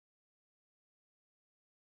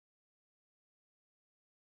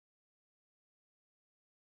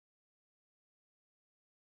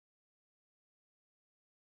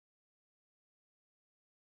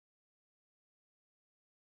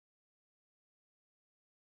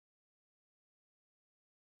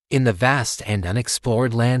In the vast and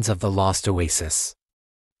unexplored lands of the lost Oasis,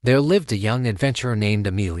 there lived a young adventurer named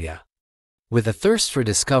Amelia. With a thirst for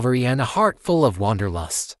discovery and a heart full of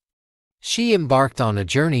wanderlust, she embarked on a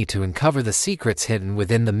journey to uncover the secrets hidden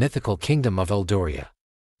within the mythical kingdom of Eldoria.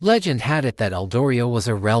 Legend had it that Eldoria was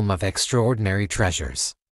a realm of extraordinary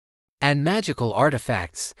treasures and magical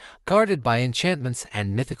artifacts, guarded by enchantments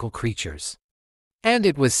and mythical creatures. And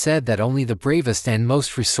it was said that only the bravest and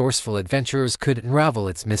most resourceful adventurers could unravel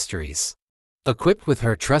its mysteries. Equipped with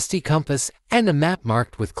her trusty compass and a map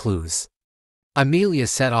marked with clues, Amelia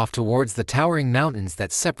set off towards the towering mountains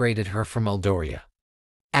that separated her from Eldoria.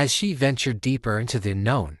 As she ventured deeper into the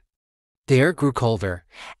unknown, the air grew colder,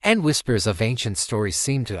 and whispers of ancient stories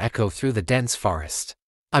seemed to echo through the dense forest.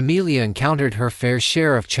 Amelia encountered her fair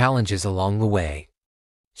share of challenges along the way.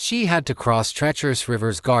 She had to cross treacherous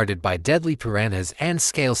rivers guarded by deadly piranhas and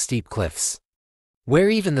scale steep cliffs, where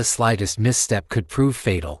even the slightest misstep could prove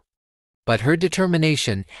fatal. But her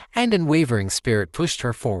determination and unwavering spirit pushed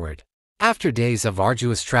her forward. After days of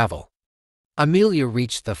arduous travel, Amelia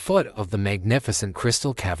reached the foot of the magnificent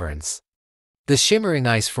crystal caverns. The shimmering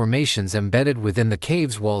ice formations embedded within the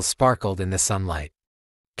cave's walls sparkled in the sunlight,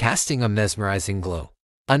 casting a mesmerizing glow.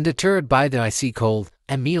 Undeterred by the icy cold,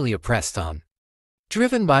 Amelia pressed on,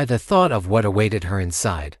 driven by the thought of what awaited her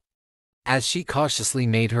inside. As she cautiously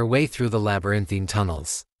made her way through the labyrinthine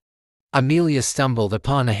tunnels, Amelia stumbled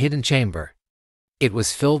upon a hidden chamber. It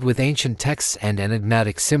was filled with ancient texts and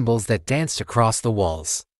enigmatic symbols that danced across the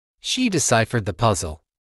walls. She deciphered the puzzle,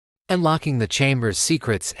 unlocking the chamber's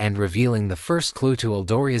secrets and revealing the first clue to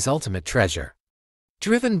Eldoria's ultimate treasure.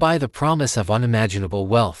 Driven by the promise of unimaginable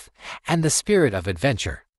wealth and the spirit of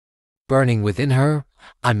adventure burning within her,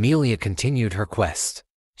 Amelia continued her quest.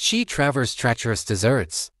 She traversed treacherous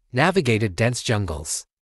deserts, navigated dense jungles,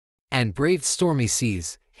 and braved stormy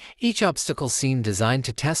seas. Each obstacle seemed designed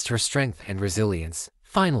to test her strength and resilience.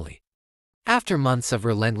 Finally, after months of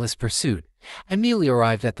relentless pursuit, Amelia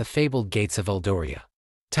arrived at the fabled gates of Eldoria.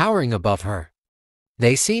 Towering above her,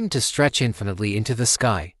 they seemed to stretch infinitely into the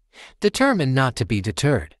sky, determined not to be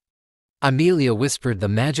deterred. Amelia whispered the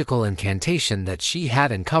magical incantation that she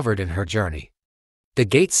had uncovered in her journey. The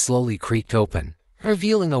gates slowly creaked open,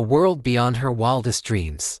 revealing a world beyond her wildest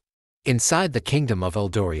dreams. Inside the kingdom of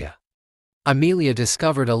Eldoria, Amelia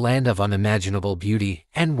discovered a land of unimaginable beauty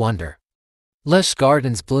and wonder. Lush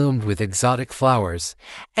gardens bloomed with exotic flowers,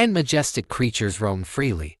 and majestic creatures roamed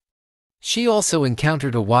freely. She also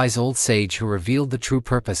encountered a wise old sage who revealed the true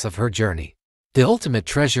purpose of her journey. The ultimate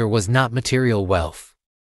treasure was not material wealth,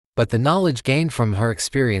 but the knowledge gained from her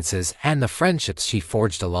experiences and the friendships she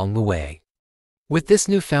forged along the way. With this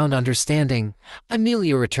newfound understanding,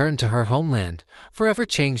 Amelia returned to her homeland, forever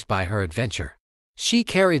changed by her adventure. She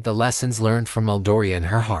carried the lessons learned from Eldoria in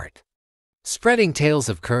her heart, spreading tales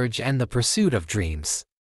of courage and the pursuit of dreams.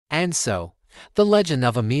 And so, the legend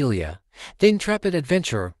of Amelia, the intrepid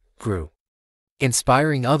adventurer, grew,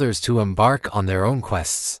 inspiring others to embark on their own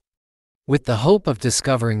quests, with the hope of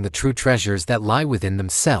discovering the true treasures that lie within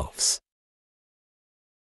themselves.